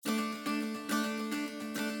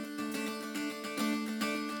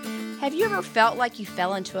Have you ever felt like you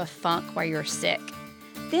fell into a funk while you're sick?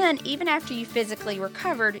 Then, even after you physically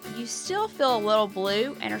recovered, you still feel a little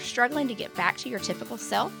blue and are struggling to get back to your typical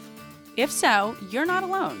self? If so, you're not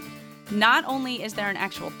alone. Not only is there an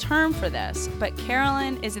actual term for this, but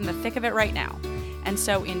Carolyn is in the thick of it right now. And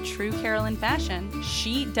so in true Carolyn fashion,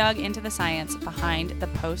 she dug into the science behind the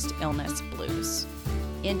post-illness blues.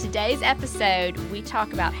 In today's episode, we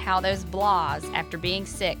talk about how those blahs after being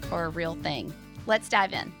sick are a real thing. Let's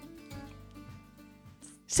dive in.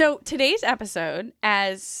 So today's episode,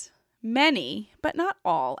 as many, but not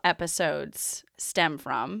all episodes stem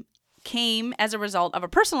from, came as a result of a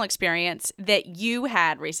personal experience that you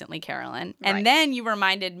had recently, Carolyn. And Right. then you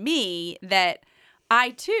reminded me that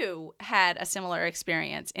I, too, had a similar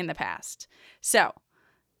experience in the past. So,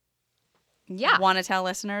 want to tell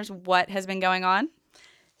listeners what has been going on?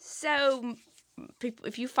 So,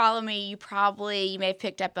 if you follow me, you may have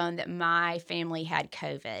picked up on that my family had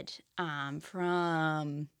COVID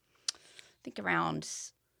from, I think, around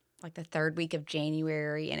like the third week of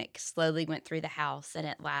January, and it slowly went through the house, and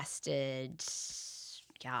it lasted,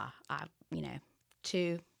 10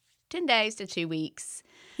 days to 2 weeks.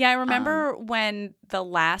 Yeah, I remember when the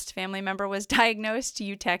last family member was diagnosed,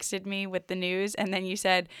 you texted me with the news, and then you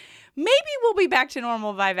said, maybe we'll be back to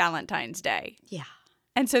normal by Valentine's Day. Yeah.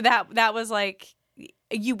 And so that was like,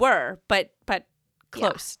 you were, but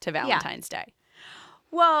close to Valentine's Day.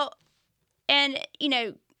 Well, and,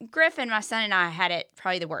 Griffin, my son, and I had it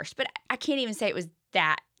probably the worst, but I can't even say it was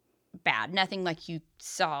that bad. Nothing like you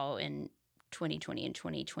saw in 2020 and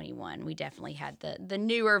 2021. We definitely had the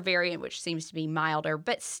newer variant, which seems to be milder,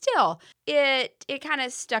 but still, it kind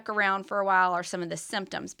of stuck around for a while, or some of the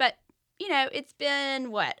symptoms. But, it's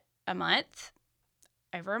been, a month?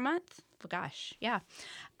 Over a month? Oh, gosh, yeah.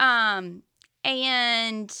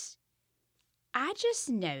 And I just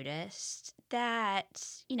noticed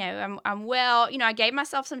that, I'm well, I gave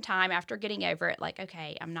myself some time after getting over it. Like,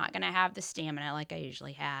 okay, I'm not going to have the stamina like I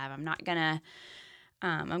usually have. I'm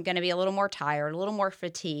going to be a little more tired, a little more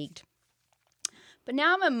fatigued. But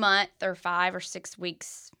now I'm a month or 5 or 6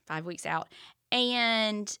 weeks, 5 weeks out,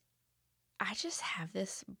 and I just have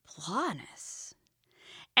this blahness.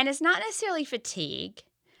 And it's not necessarily fatigue.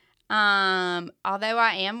 Although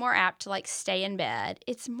I am more apt to like stay in bed,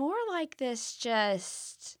 it's more like this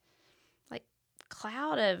just like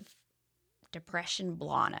cloud of depression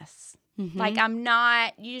blahness. Mm-hmm. Like I'm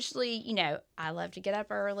not usually, I love to get up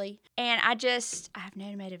early, and I have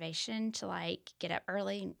no motivation to like get up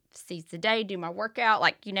early, seize the day, do my workout,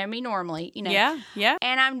 like, me normally, Yeah.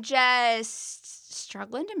 And I'm just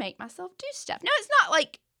struggling to make myself do stuff. No, it's not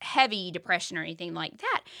like heavy depression or anything like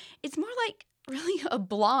that. It's more like really a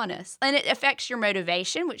blahness, and it affects your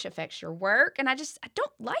motivation, which affects your work, and I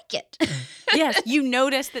don't like it. Yes, you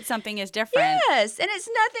notice that something is different. Yes, and it's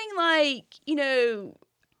nothing like,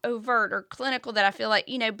 overt or clinical that I feel like,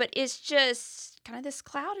 but it's just kind of this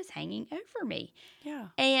cloud is hanging over me. Yeah.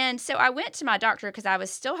 And so I went to my doctor because I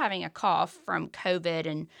was still having a cough from COVID,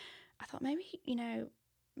 and I thought maybe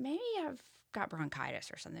I've got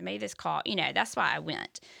bronchitis or something. Maybe this cough, that's why I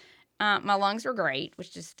went. My lungs were great,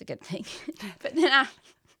 which is the good thing. But then I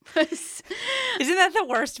was... Isn't that the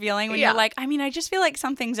worst feeling when you're like, I just feel like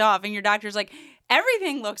something's off, and your doctor's like,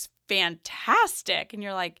 everything looks fantastic. And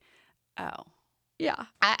you're like, oh. Yeah.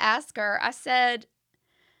 I asked her, I said,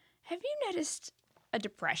 have you noticed a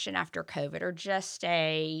depression after COVID, or just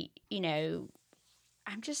I'm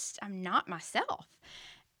not myself?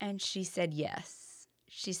 And she said yes.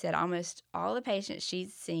 She said almost all the patients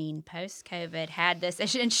she's seen post-COVID had this,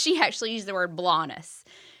 and she actually used the word blahness,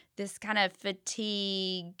 this kind of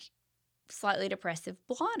fatigue, slightly depressive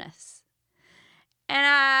blahness. And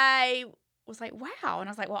I was like, wow. And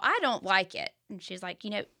I was like, well, I don't like it. And she's like,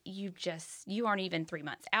 you aren't even 3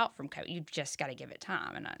 months out from COVID. You've just got to give it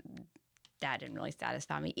time. And that didn't really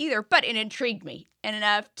satisfy me either, but it intrigued me and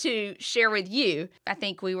enough to share with you. I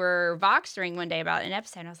think we were Voxering one day about an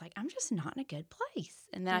episode, and I was like, I'm just not in a good place.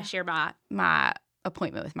 And then I shared my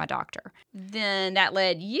appointment with my doctor. Then that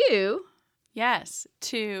led you. Yes,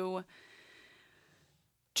 to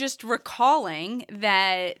just recalling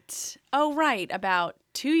that, about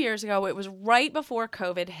 2 years ago, it was right before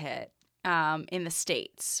COVID hit in the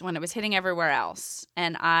States, when it was hitting everywhere else.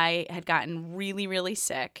 And I had gotten really, really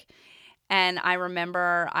sick. And I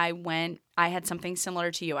remember I had something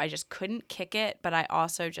similar to you. I just couldn't kick it, but I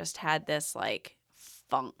also just had this like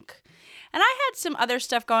funk. And I had some other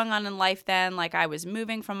stuff going on in life then, like I was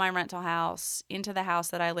moving from my rental house into the house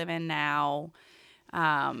that I live in now.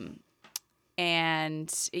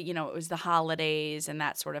 And, it was the holidays and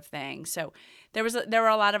that sort of thing. So there were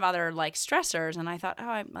a lot of other like stressors, and I thought, oh,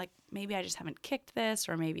 I'm like, maybe I just haven't kicked this,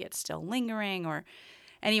 or maybe it's still lingering, or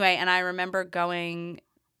anyway. And I remember going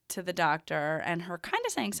to the doctor and her kind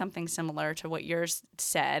of saying something similar to what yours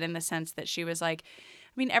said, in the sense that she was like,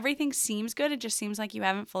 I mean, everything seems good. It just seems like you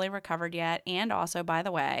haven't fully recovered yet. And also, by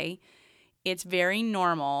the way, it's very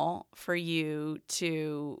normal for you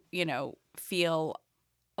to, feel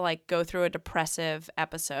like go through a depressive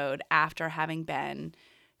episode after having been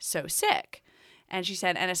so sick. And she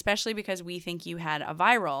said, and especially because we think you had a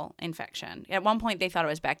viral infection. At one point, they thought it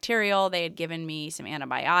was bacterial. They had given me some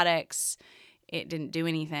antibiotics. It didn't do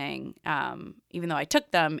anything. Even though I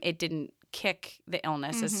took them, it didn't kick the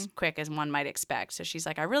illness as quick as one might expect. So she's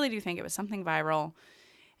like, I really do think it was something viral,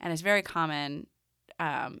 and it's very common.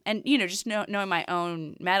 And, just knowing my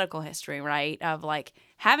own medical history, right, of like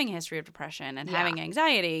having a history of depression and having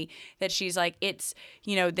anxiety, that she's like, it's,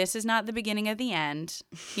 this is not the beginning of the end,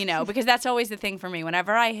 because that's always the thing for me.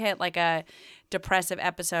 Whenever I hit like a depressive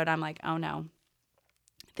episode, I'm like, oh no,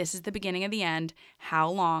 this is the beginning of the end. How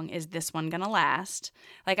long is this one going to last?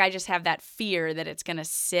 Like, I just have that fear that it's going to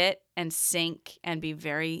sit and sink and be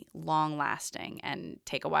very long lasting and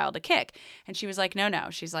take a while to kick. And she was like, no.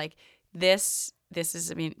 She's like, this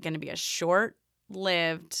is going to be a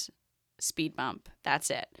short-lived speed bump. That's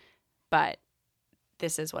it. But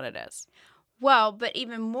this is what it is. Well, but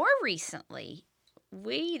even more recently,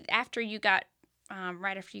 right after you got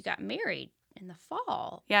married in the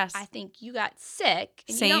fall, yes, I think you got sick.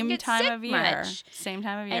 And Same you don't get time sick of year. much. Same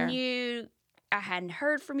time of year. And I hadn't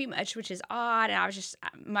heard from you much, which is odd. And I was just,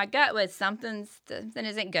 my gut was something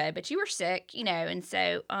isn't good. But you were sick, and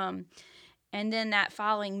so, and then that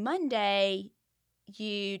following Monday,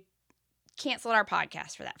 you canceled our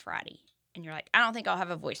podcast for that Friday. And you're like, I don't think I'll have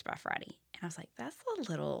a voice by Friday. And I was like, that's a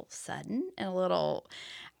little sudden and a little...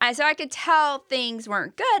 So I could tell things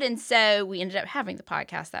weren't good. And so we ended up having the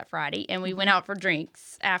podcast that Friday. And we went out for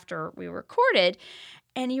drinks after we recorded.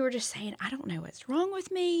 And you were just saying, I don't know what's wrong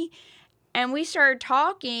with me. And we started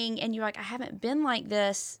talking. And you're like, I haven't been like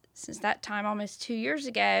this since that time almost 2 years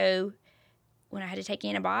ago when I had to take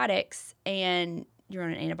antibiotics. And you're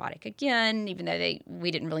on an antibiotic again, even though we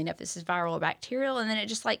didn't really know if this is viral or bacterial. And then it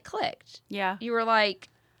just like clicked. Yeah. You were like...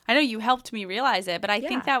 I know you helped me realize it, but I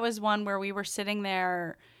think that was one where we were sitting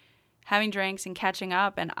there having drinks and catching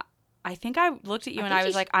up. And I think I looked at you and I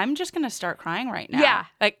was like, I'm just going to start crying right now. Yeah.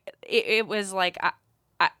 Like it was like,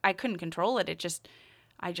 I couldn't control it.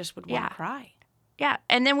 I just would want to cry. Yeah.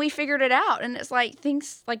 And then we figured it out. And it's like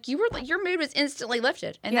things like your mood was instantly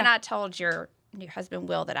lifted. And then I told your husband,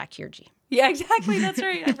 Will, that I cured you. Yeah, exactly. That's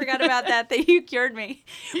right. I forgot about that you cured me,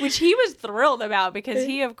 which he was thrilled about because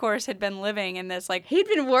he, of course, had been living in this like... He'd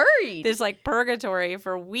been worried. This like purgatory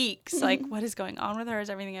for weeks. Like, what is going on with her? Is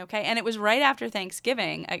everything okay? And it was right after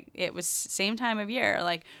Thanksgiving. It was same time of year.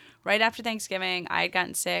 Like right after Thanksgiving, I had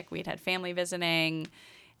gotten sick. We'd had family visiting.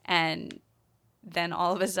 And then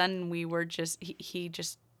all of a sudden we were just... He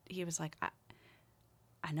was like,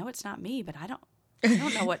 I know it's not me, but I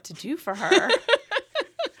don't know what to do for her.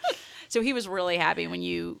 So he was really happy when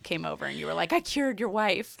you came over and you were like, I cured your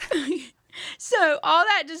wife. So all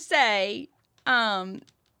that to say,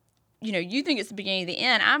 you think it's the beginning of the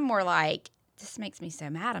end. I'm more like, this makes me so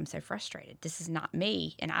mad. I'm so frustrated. This is not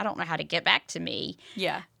me. And I don't know how to get back to me.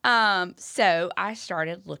 Yeah. So I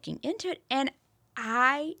started looking into it. And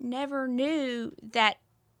I never knew that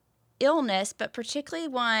illness, but particularly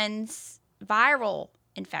one's viral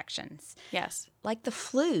infections. Yes. Like the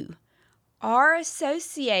flu, are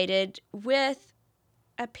associated with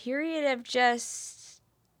a period of just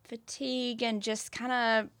fatigue and just kind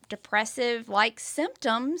of depressive-like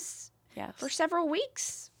symptoms for several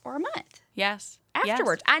weeks or a month. Yes.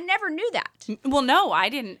 Afterwards. Yes. I never knew that. Well, no, I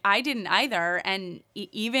didn't either. And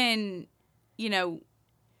even,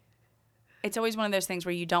 it's always one of those things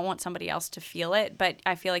where you don't want somebody else to feel it, but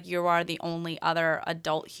I feel like you are the only other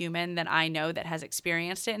adult human that I know that has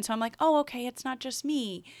experienced it. And so I'm like, oh, okay, it's not just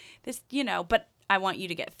me. This, but I want you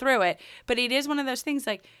to get through it. But it is one of those things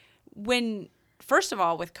like first of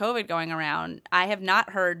all, with COVID going around, I have not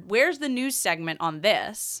heard, where's the news segment on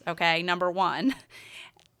this? Okay, number one.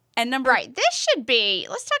 And this should be,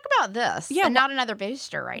 let's talk about this. Yeah. And not another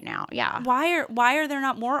booster right now. Yeah. Why are there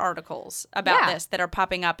not more articles about this that are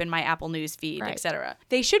popping up in my Apple News feed, et cetera?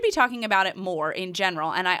 They should be talking about it more in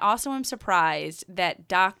general. And I also am surprised that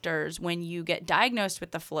doctors, when you get diagnosed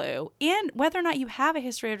with the flu, and whether or not you have a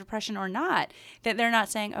history of depression or not, that they're not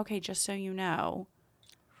saying, okay, just so you know.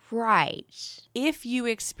 Right. If you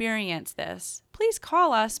experience this, please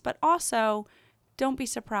call us, but also don't be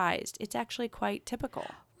surprised. It's actually quite typical.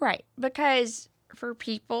 Right, because for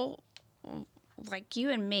people like you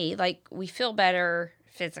and me, like we feel better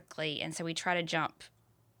physically, and so we try to jump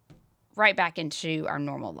right back into our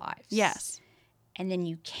normal lives. Yes. And then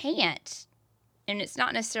you can't, and it's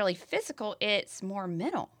not necessarily physical, it's more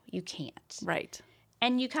mental. You can't. Right.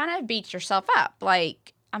 And you kind of beat yourself up,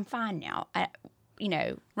 like, I'm fine now.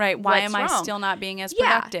 Right. Why what's am I wrong? still not being as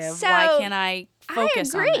Yeah, productive? so Why can't I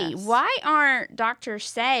focus I agree. on this? Why aren't doctors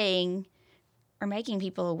saying or making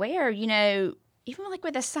people aware, even like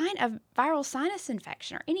with a sign of viral sinus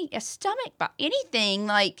infection or a stomach bug, anything,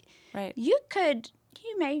 like Right. you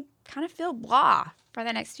may kind of feel blah for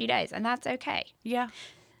the next few days, and that's okay. Yeah.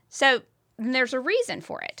 So there's a reason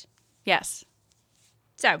for it. Yes.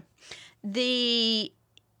 So the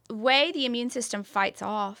way the immune system fights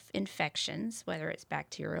off infections, whether it's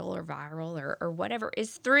bacterial or viral or whatever,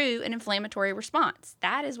 is through an inflammatory response.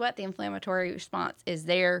 That is what the inflammatory response is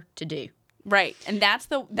there to do. Right. And that's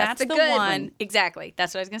the good one. Exactly.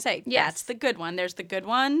 That's what I was going to say. Yes. That's the good one. There's the good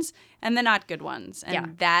ones and the not good ones.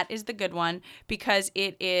 And that is the good one because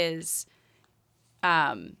it is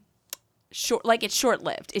it's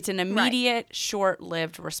short-lived. It's an immediate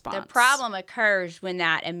short-lived response. The problem occurs when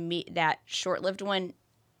that short-lived one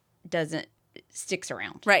sticks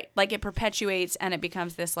around. Right. Like it perpetuates and it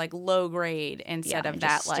becomes this like low grade instead of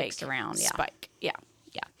that like sticks around. spike. Yeah.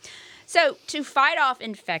 Yeah. So to fight off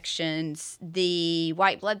infections, the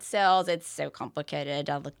white blood cells, it's so complicated.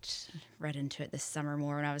 I read into it this summer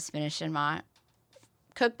more when I was finishing my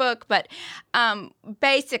cookbook. But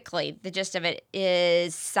basically, the gist of it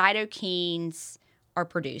is cytokines are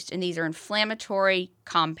produced. And these are inflammatory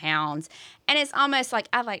compounds. And it's almost like,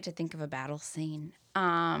 I like to think of a battle scene.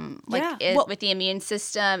 With the immune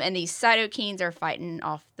system, and these cytokines are fighting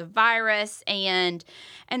off the virus, and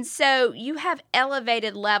so you have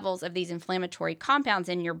elevated levels of these inflammatory compounds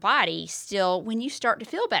in your body still when you start to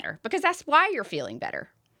feel better, because that's why you're feeling better.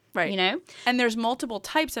 Right. And there's multiple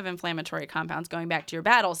types of inflammatory compounds, going back to your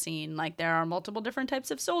battle scene. Like there are multiple different types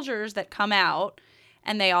of soldiers that come out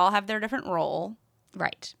and they all have their different role.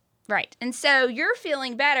 Right. And so you're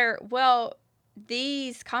feeling better. Well,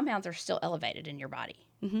 these compounds are still elevated in your body.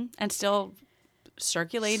 Mm-hmm. And still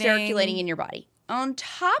circulating in your body. On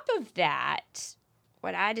top of that,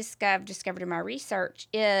 what I discovered in my research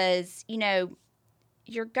is,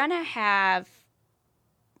 you're going to have,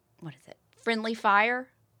 friendly fire.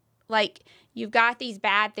 Like, you've got these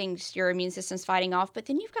bad things your immune system's fighting off, but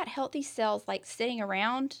then you've got healthy cells, like, sitting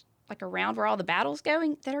around where all the battle's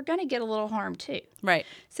going, that are going to get a little harm too. Right.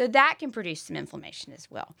 So that can produce some inflammation as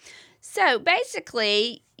well. So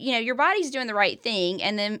basically, your body's doing the right thing,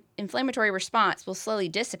 and the inflammatory response will slowly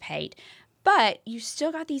dissipate, but you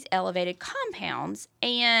still got these elevated compounds,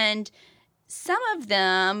 and some of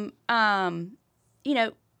them,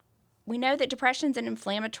 we know that depression's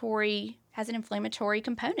has an inflammatory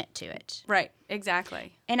component to it. Right,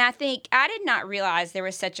 exactly. And I think I did not realize there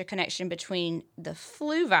was such a connection between the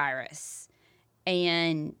flu virus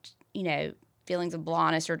and, feelings of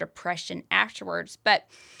blindness or depression afterwards. But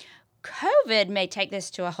COVID may take this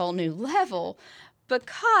to a whole new level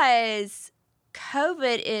because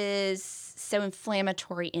COVID is so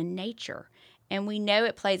inflammatory in nature. And we know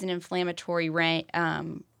it plays an inflammatory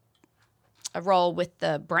a role with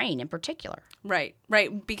the brain in particular. Right,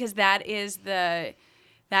 because that is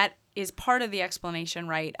part of the explanation,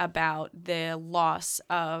 right, about the loss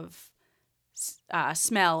of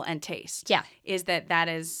smell and taste. Yeah. Is that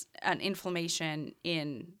is an inflammation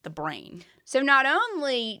in the brain. So not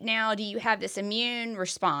only now do you have this immune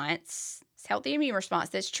response, this healthy immune response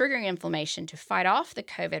that's triggering inflammation to fight off the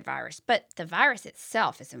COVID virus, but the virus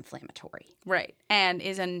itself is inflammatory. Right. And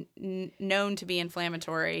is known to be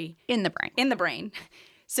inflammatory in the brain.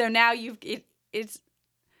 So now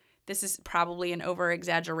this is probably an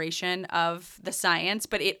over-exaggeration of the science,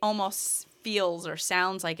 but it almost feels or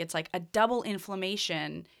sounds like it's like a double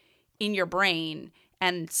inflammation in your brain,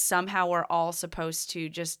 and somehow we're all supposed to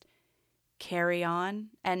just carry on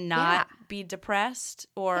and not be depressed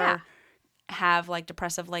or have like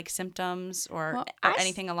depressive like symptoms or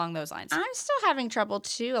anything along those lines. I'm still having trouble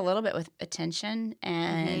too a little bit with attention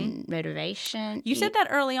and motivation. You said that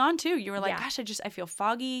early on too. You were like, gosh, I feel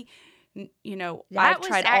foggy. I've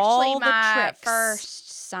tried all the tricks. That was my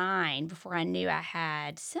first sign before I knew I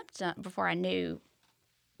had symptoms,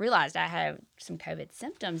 realized I had some COVID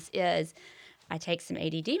symptoms, is I take some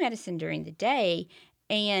ADD medicine during the day,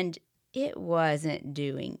 and it wasn't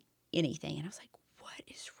doing anything. And I was like, what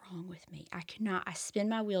is wrong with me? I spin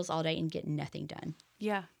my wheels all day and get nothing done.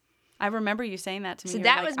 Yeah. I remember you saying that to me. So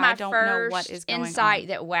that was my first insight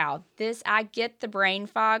that, wow, I get the brain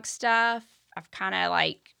fog stuff. I've kind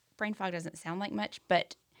of brain fog doesn't sound like much,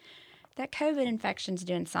 but that COVID infection's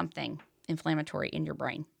doing something. inflammatory in your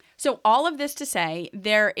brain. So all of this to say,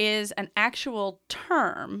 there is an actual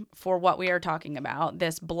term for what we are talking about,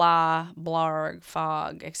 this blah, blarg,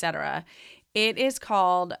 fog, etc. It is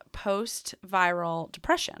called post-viral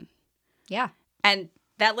depression. Yeah. And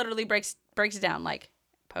that literally breaks it down like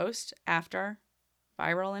post, after,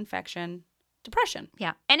 viral infection, depression.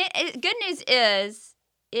 Yeah. And good news is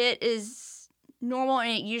it is normal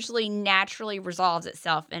and it usually naturally resolves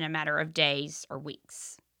itself in a matter of days or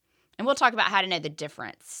weeks. And we'll talk about how to know the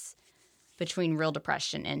difference between real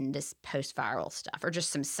depression and this post-viral stuff, or just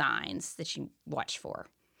some signs that you watch for.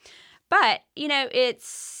 But,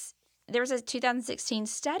 there was a 2016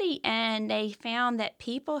 study, and they found that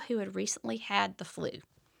people who had recently had the flu,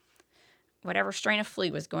 whatever strain of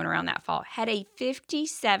flu was going around that fall, had a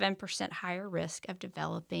 57% higher risk of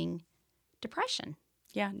developing depression.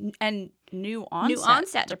 Yeah, and new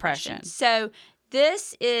onset depression. So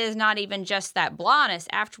this is not even just that blindness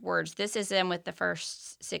afterwards. This is in with the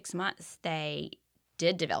first 6 months they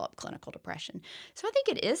did develop clinical depression. So I think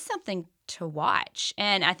it is something to watch.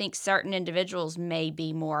 And I think certain individuals may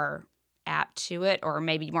be more apt to it, or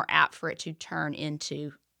maybe more apt for it to turn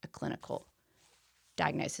into a clinical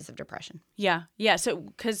diagnosis of depression. Yeah. So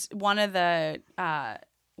because one of the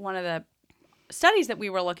studies that we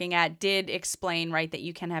were looking at did explain, right, that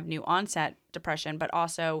you can have new onset depression, but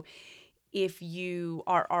also if you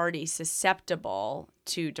are already susceptible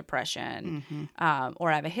to depression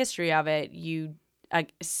or have a history of it, you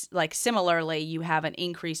similarly you have an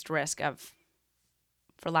increased risk of,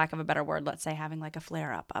 for lack of a better word, let's say having like a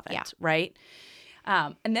flare up of it, right?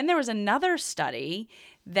 And then there was another study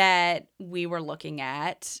that we were looking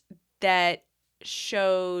at that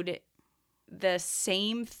showed the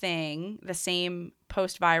same thing, the same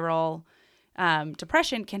post-viral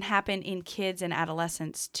depression can happen in kids and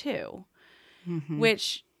adolescents too,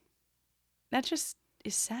 which that just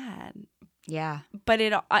is sad. Yeah. But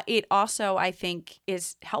it also, I think,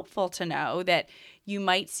 is helpful to know that you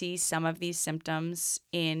might see some of these symptoms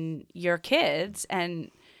in your kids,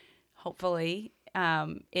 and hopefully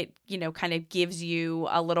it, kind of gives you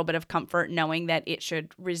a little bit of comfort knowing that it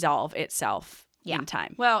should resolve itself in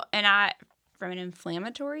time. Well, and from an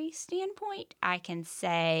inflammatory standpoint, I can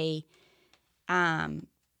say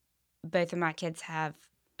both of my kids have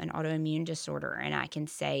an autoimmune disorder, and I can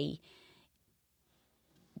say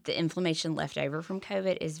the inflammation left over from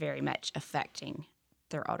COVID is very much affecting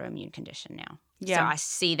their autoimmune condition now. Yeah. So I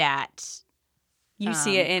see that. You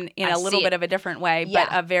see it in a little bit of a different way, but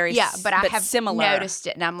a very but I have similar. Noticed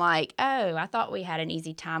it, and I'm like, oh, I thought we had an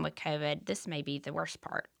easy time with COVID. This may be the worst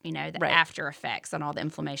part, the after effects on all the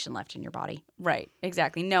inflammation left in your body. Right,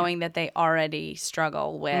 exactly. Knowing that they already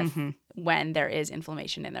struggle with when there is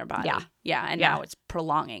inflammation in their body. And now it's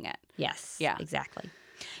prolonging it. Yes. Yeah. Exactly.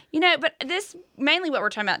 But this, mainly what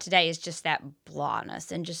we're talking about today is just that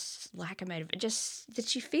blahness and just lack of motivation, just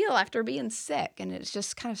that you feel after being sick, and it's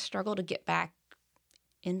just kind of struggle to get back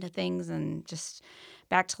into things and just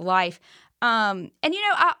back to life.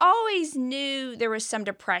 I always knew there was some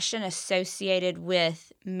depression associated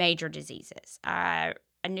with major diseases. I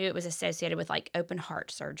knew it was associated with like open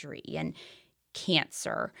heart surgery and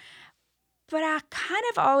cancer, but I kind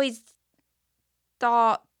of always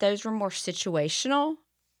thought those were more situational.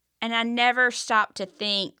 And I never stopped to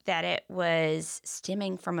think that it was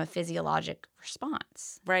stemming from a physiologic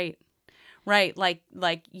response. Right.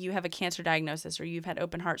 Like you have a cancer diagnosis or you've had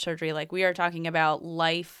open heart surgery. Like we are talking about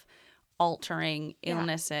life-altering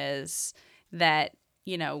illnesses that,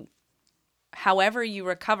 however you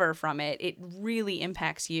recover from it, it really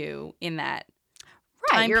impacts you in that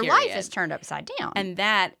time your period. life is turned upside down. And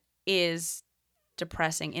that is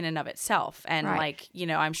depressing in and of itself. And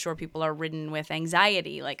I'm sure people are ridden with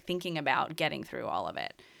anxiety, like thinking about getting through all of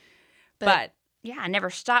it. But yeah, I never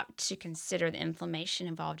stopped to consider the inflammation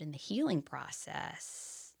involved in the healing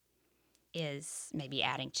process is maybe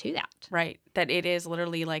adding to that. Right. That it is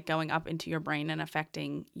literally like going up into your brain and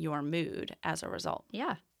affecting your mood as a result.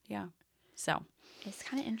 Yeah. Yeah. So it's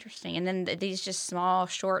kind of interesting. And then these just small,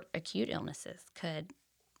 short, acute illnesses could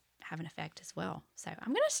have an effect as well. So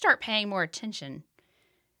I'm going to start paying more attention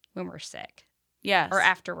when we're sick. Yes. Or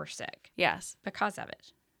after we're sick. Yes. Because of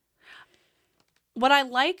it. What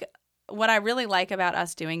I really like about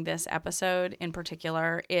us doing this episode in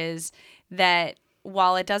particular is that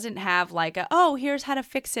while it doesn't have like here's how to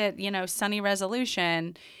fix it, sunny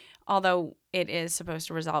resolution, although it is supposed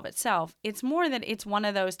to resolve itself, it's more that it's one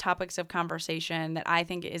of those topics of conversation that I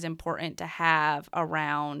think is important to have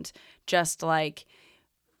around just like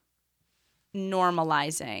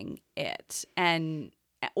normalizing it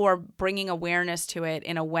or bringing awareness to it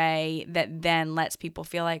in a way that then lets people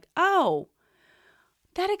feel like, oh,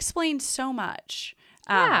 that explains so much.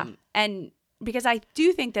 Yeah. And because I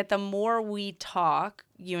do think that the more we talk,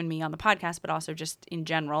 you and me on the podcast, but also just in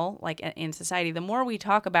general, like in society, the more we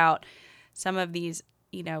talk about some of these,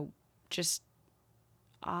 just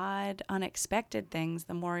odd, unexpected things,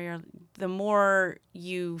 the more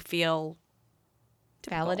you feel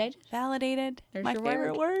typical. Validated. There's My your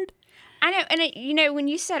favorite word. I know. And when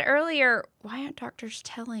you said earlier, why aren't doctors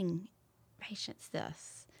telling patients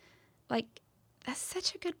this? Like, that's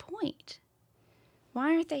such a good point.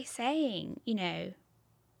 Why aren't they saying,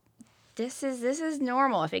 this is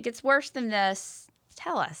normal. If it gets worse than this,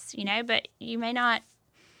 tell us, but you may not.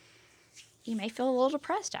 You may feel a little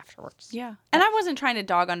depressed afterwards. Yeah. And I wasn't trying to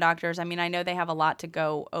dog on doctors. I mean, I know they have a lot to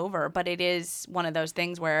go over, but it is one of those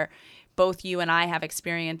things where both you and I have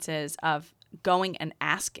experiences of going and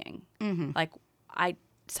asking. Mm-hmm. Like,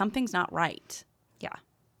 something's not right. Yeah.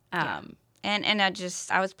 And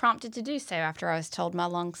I was prompted to do so after I was told my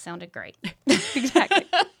lungs sounded great. Exactly.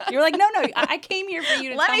 You're like, no, I came here for you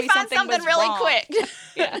to tell me something was really wrong. quick.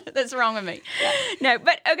 Yeah. That's wrong with me. Yeah. No,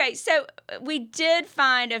 but okay, so we did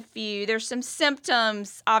find a few. There's some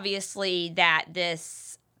symptoms, obviously, that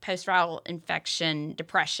this post-viral infection,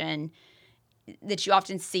 depression, that you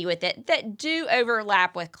often see with it that do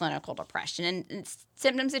overlap with clinical depression. And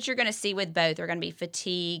symptoms that you're going to see with both are going to be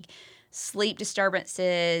fatigue, sleep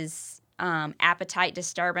disturbances, appetite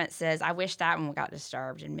disturbances. I wish that one got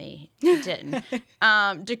disturbed in me. It didn't.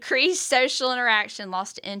 Decreased social interaction,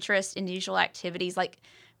 lost interest in usual activities. Like,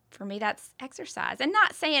 for me, that's exercise. And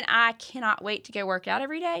not saying I cannot wait to go work out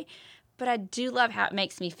every day, but I do love how it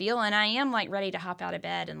makes me feel. And I am, like, ready to hop out of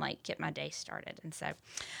bed and, like, get my day started. And so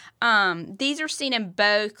these are seen in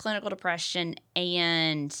both clinical depression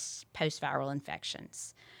and post-viral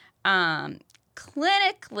infections.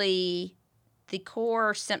 Clinically, the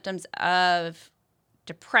core symptoms of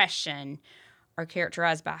depression are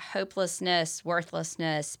characterized by hopelessness,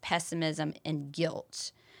 worthlessness, pessimism, and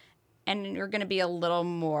guilt. And you're going to be a little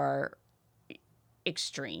more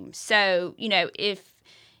extreme. So,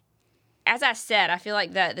 as I said, I feel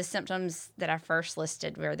like the symptoms that I first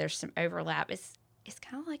listed where there's some overlap is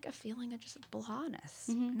kind of like a feeling of just blahness.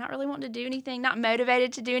 Mm-hmm. Not really wanting to do anything, not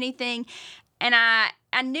motivated to do anything. And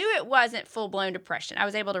I knew it wasn't full-blown depression. I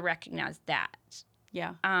was able to recognize that.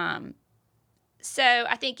 Yeah. So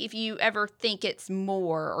I think if you ever think it's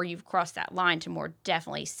more or you've crossed that line to more,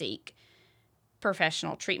 definitely seek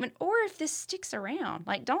professional treatment. Or if this sticks around,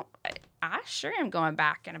 like I sure am going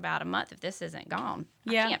back in about a month if this isn't gone.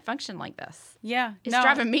 Yeah. I can't function like this. Yeah. It's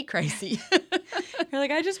driving me crazy. You're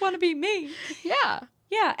like, I just want to be me. Yeah.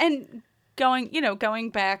 Yeah. And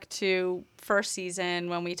going back to first season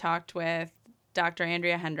when we talked with Dr.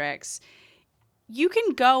 Andrea Hendricks, you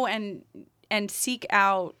can go and seek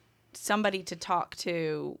out somebody to talk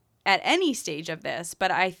to at any stage of this.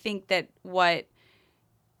 But I think that what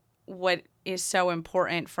is so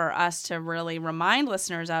important for us to really remind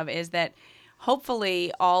listeners of is that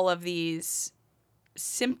hopefully all of these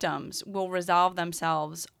symptoms will resolve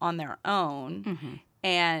themselves on their own. Mm-hmm.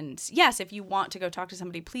 And yes, if you want to go talk to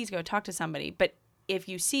somebody, please go talk to somebody. But if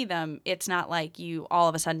you see them, it's not like you all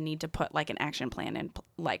of a sudden need to put like an action plan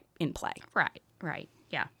in play. Right.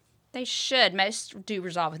 Yeah. They should. Most do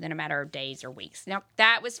resolve within a matter of days or weeks. Now,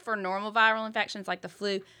 that was for normal viral infections like the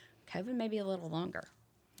flu. COVID may be a little longer.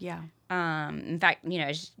 Yeah. In fact,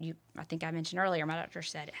 as I think I mentioned earlier, my doctor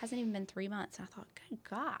said it hasn't even been 3 months. And I thought, good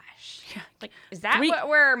gosh. Yeah. Like, is that what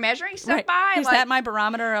we're measuring stuff by? Is that my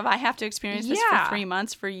barometer of I have to experience this for 3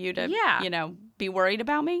 months for you to, be worried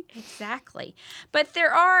about me? Exactly. But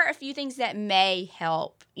there are a few things that may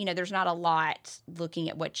help. There's not a lot looking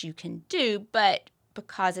at what you can do, but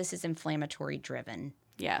because this is inflammatory driven.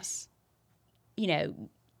 Yes.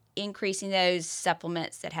 Increasing those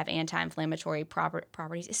supplements that have anti-inflammatory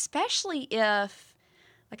properties, especially if,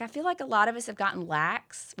 I feel like a lot of us have gotten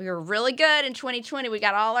lax. We were really good in 2020. We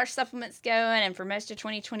got all our supplements going, and for most of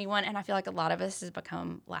 2021, and I feel like a lot of us has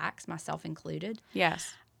become lax, myself included.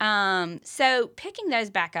 Yes. So picking those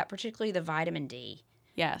back up, particularly the vitamin D.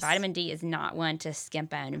 Yes. Vitamin D is not one to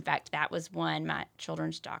skimp on. In fact, that was one my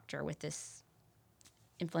children's doctor with this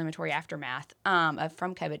inflammatory aftermath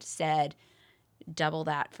from COVID said, double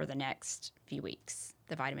that for the next few weeks,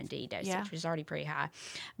 the vitamin D dosage, which is already pretty high.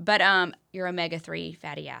 But your omega-3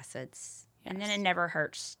 fatty acids. Yes. And then it never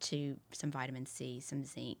hurts to some vitamin C, some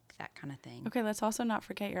zinc, that kind of thing. Okay, let's also not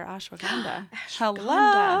forget your ashwagandha.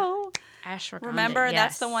 Hello. Ashwagandha, remember,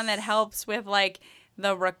 that's the one that helps with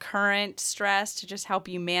the recurrent stress to just help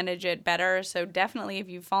you manage it better. So definitely if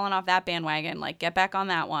you've fallen off that bandwagon, get back on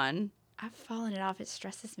that one. I've fallen it off. It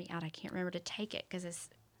stresses me out. I can't remember to take it because it's,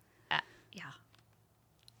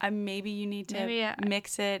 maybe you need to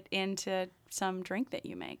mix it into some drink that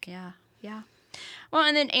you make. Yeah. Well,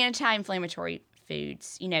 and then anti-inflammatory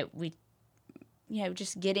foods.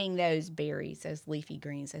 Just getting those berries, those leafy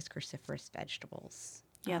greens, those cruciferous vegetables.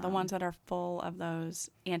 Yeah, the ones that are full of those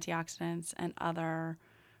antioxidants and other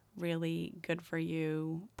really good for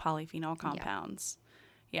you polyphenol compounds.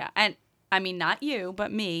 Yeah. And I mean, not you,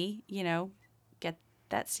 but me, get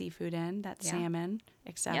that seafood in, that salmon,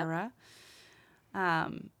 etc.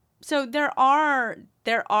 So there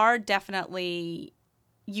are definitely,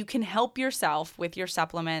 you can help yourself with your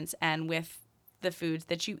supplements and with the foods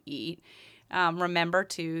that you eat. Remember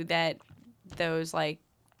too that those like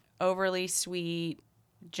overly sweet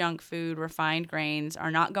junk food, refined grains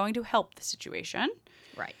are not going to help the situation.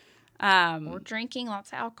 Right. Or drinking lots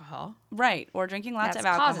of alcohol. Right. Or drinking lots of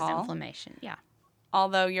alcohol. Causes inflammation. Yeah.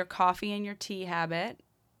 Although your coffee and your tea habit,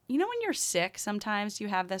 when you're sick, sometimes you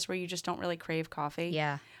have this where you just don't really crave coffee.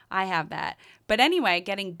 Yeah. I have that. But anyway,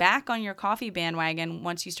 getting back on your coffee bandwagon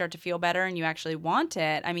once you start to feel better and you actually want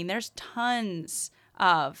it, I mean, there's tons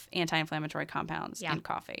of anti-inflammatory compounds in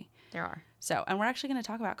coffee. There are. So, and we're actually going to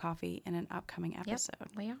talk about coffee in an upcoming episode. Yep,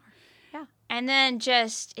 we are. Yeah. And then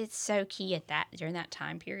it's so key during that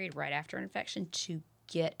time period right after an infection to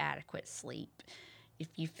get adequate sleep. If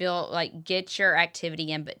you feel like get your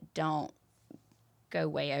activity in, but don't go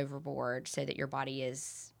way overboard so that your body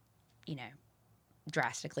is,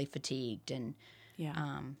 drastically fatigued and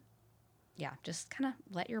just kind of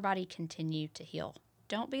let your body continue to heal.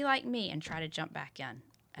 Don't be like me and try to jump back in.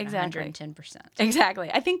 Exactly. 110%. Exactly.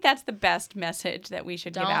 I think that's the best message that we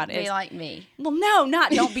should give out. Don't be like me. Well, no,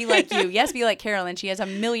 not don't be like you. Yes, be like Carolyn. She has a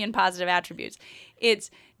million positive attributes. It's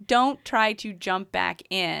don't try to jump back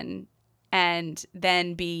in and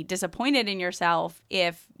then be disappointed in yourself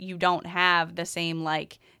if you don't have the same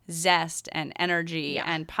like zest and energy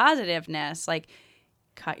and positiveness. Like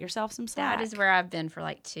cut yourself some slack. That is where I've been for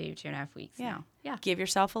like 2.5 weeks now. Yeah. Give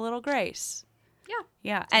yourself a little grace.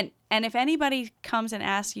 Yeah. Yeah. And if anybody comes and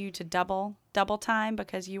asks you to double time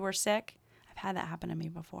because you were sick, I've had that happen to me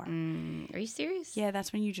before. Are you serious? Yeah,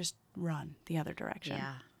 that's when you just run the other direction.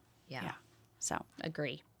 Yeah. So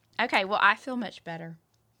agree. Okay, well, I feel much better.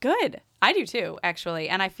 Good. I do too, actually.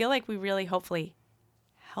 And I feel like we really hopefully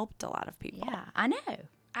helped a lot of people. Yeah, I know. It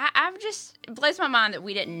blows my mind that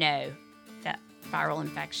we didn't know that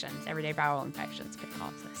everyday viral infections could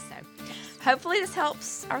cause this. So hopefully this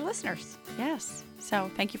helps our listeners. Yes.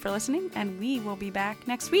 So thank you for listening, and we will be back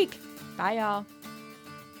next week. Bye, y'all.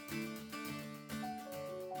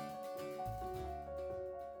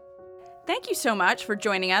 Thank you so much for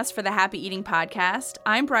joining us for the Happy Eating Podcast.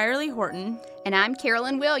 I'm Brierly Horton. And I'm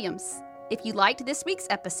Carolyn Williams. If you liked this week's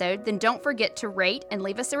episode, then don't forget to rate and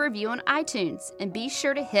leave us a review on iTunes. And be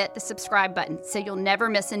sure to hit the subscribe button so you'll never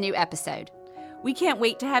miss a new episode. We can't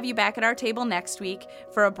wait to have you back at our table next week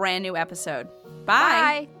for a brand new episode.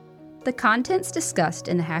 Bye. The contents discussed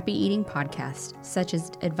in the Happy Eating Podcast, such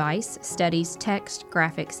as advice, studies, text,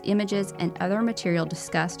 graphics, images, and other material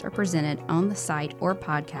discussed or presented on the site or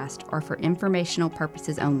podcast, are for informational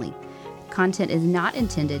purposes only. Content is not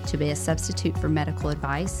intended to be a substitute for medical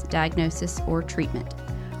advice, diagnosis, or treatment.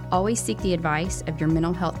 Always seek the advice of your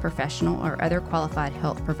mental health professional or other qualified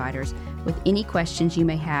health providers with any questions you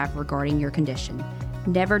may have regarding your condition.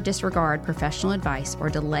 Never disregard professional advice or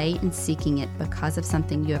delay in seeking it because of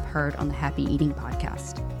something you have heard on the Happy Eating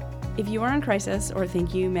Podcast. If you are in crisis or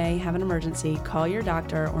think you may have an emergency, call your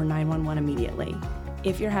doctor or 911 immediately.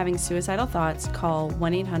 If you're having suicidal thoughts, call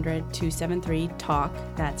 1-800-273-TALK,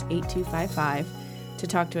 that's 8255, to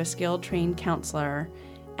talk to a skilled trained counselor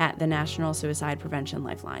at the National Suicide Prevention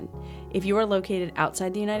Lifeline. If you are located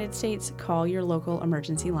outside the United States, call your local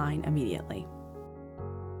emergency line immediately.